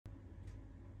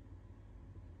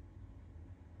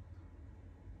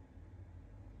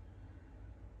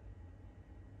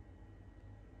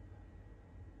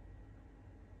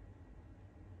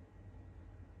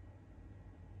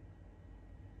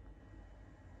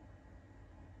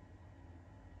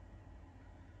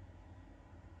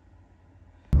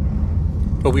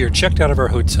But we are checked out of our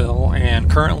hotel and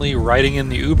currently riding in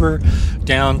the Uber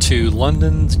down to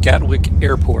London's Gatwick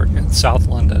Airport in South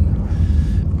London.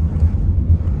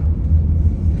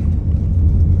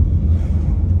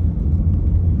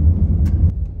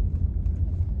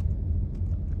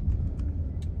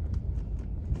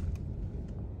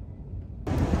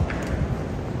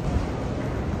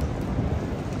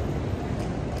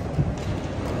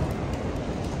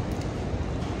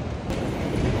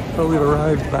 So we've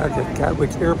arrived back at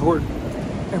Gatwick Airport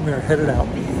and we're headed out.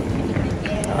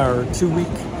 Our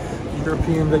 2-week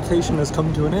European vacation has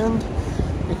come to an end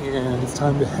and it's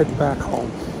time to head back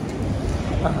home.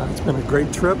 It's been a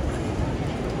great trip.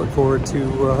 Look forward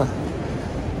to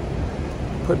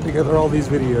putting together all these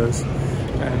videos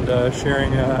and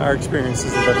sharing our experiences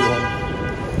with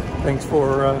everyone. Thanks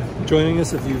for joining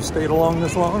us if you've stayed along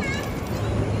this long.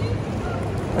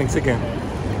 Thanks again.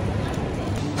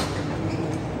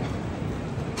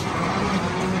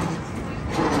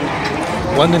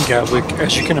 London Gatwick,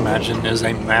 as you can imagine, is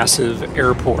a massive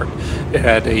airport. It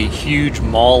had a huge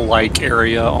mall-like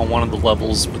area on one of the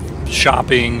levels with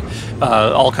shopping,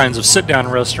 all kinds of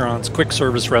sit-down restaurants, quick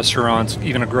service restaurants,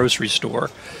 even a grocery store.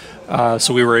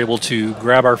 So we were able to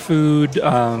grab our food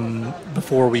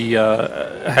before we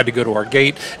had to go to our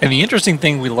gate. And the interesting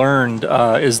thing we learned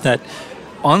is that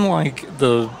unlike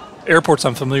the airports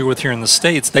I'm familiar with here in the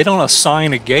States, they don't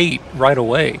assign a gate right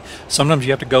away. Sometimes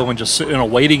you have to go and just sit in a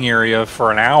waiting area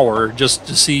for an hour just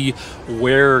to see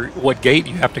what gate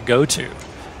you have to go to.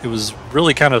 It was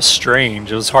really kind of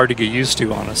strange. It was hard to get used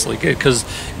to, honestly, because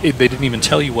they didn't even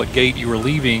tell you what gate you were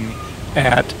leaving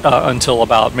at until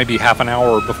about maybe half an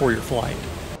hour before your flight.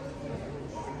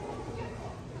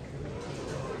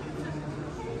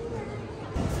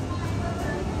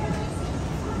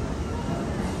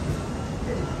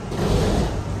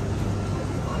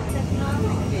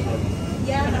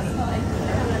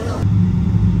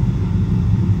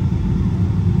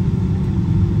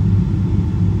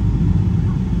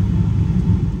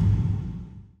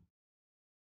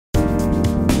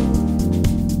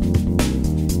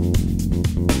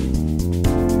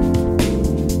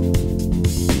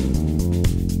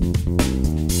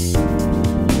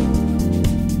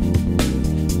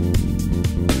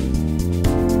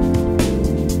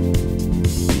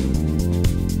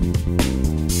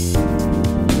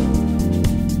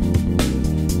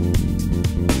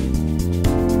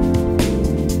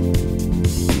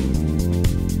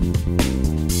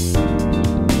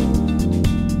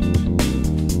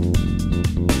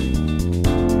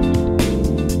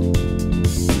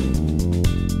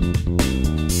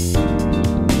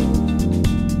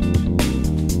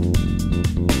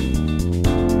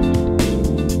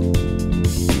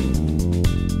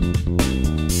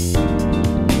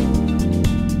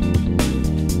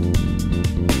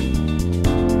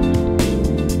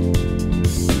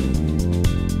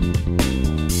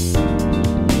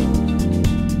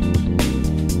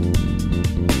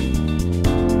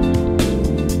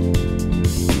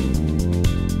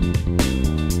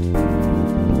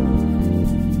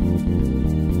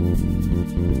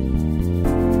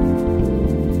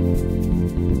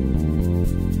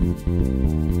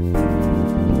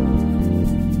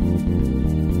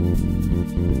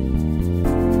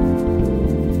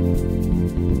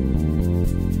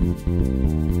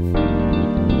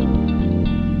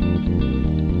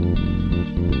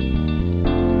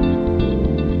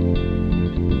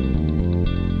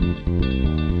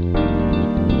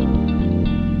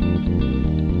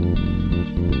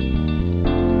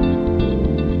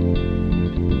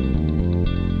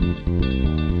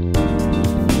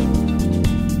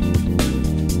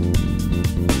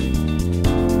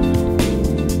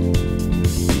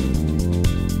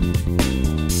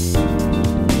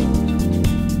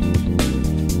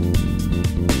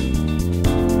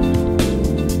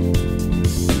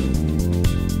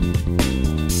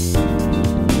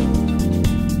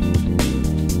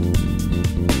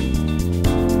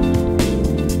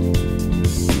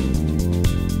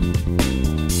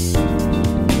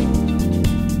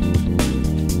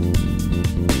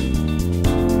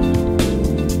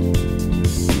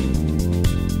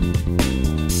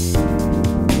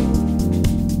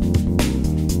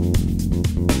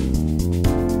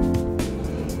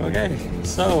 Okay,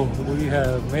 so we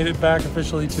have made it back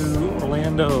officially to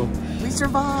Orlando. We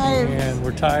survived! And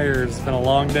we're tired. It's been a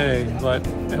long day, but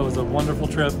it was a wonderful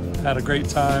trip. Had a great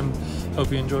time.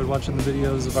 Hope you enjoyed watching the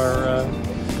videos of our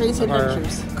crazy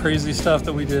adventures. Crazy stuff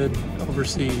that we did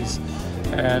overseas.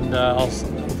 And also,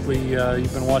 hopefully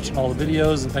you've been watching all the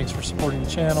videos, and thanks for supporting the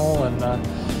channel. And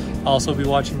I'll also be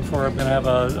watching for, I'm going to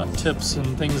have tips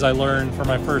and things I learned for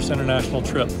my first international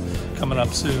trip coming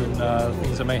up soon,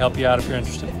 things that may help you out if you're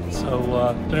interested.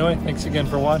 So anyway, thanks again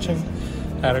for watching.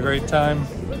 Had a great time.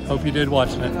 Hope you did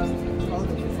watching it.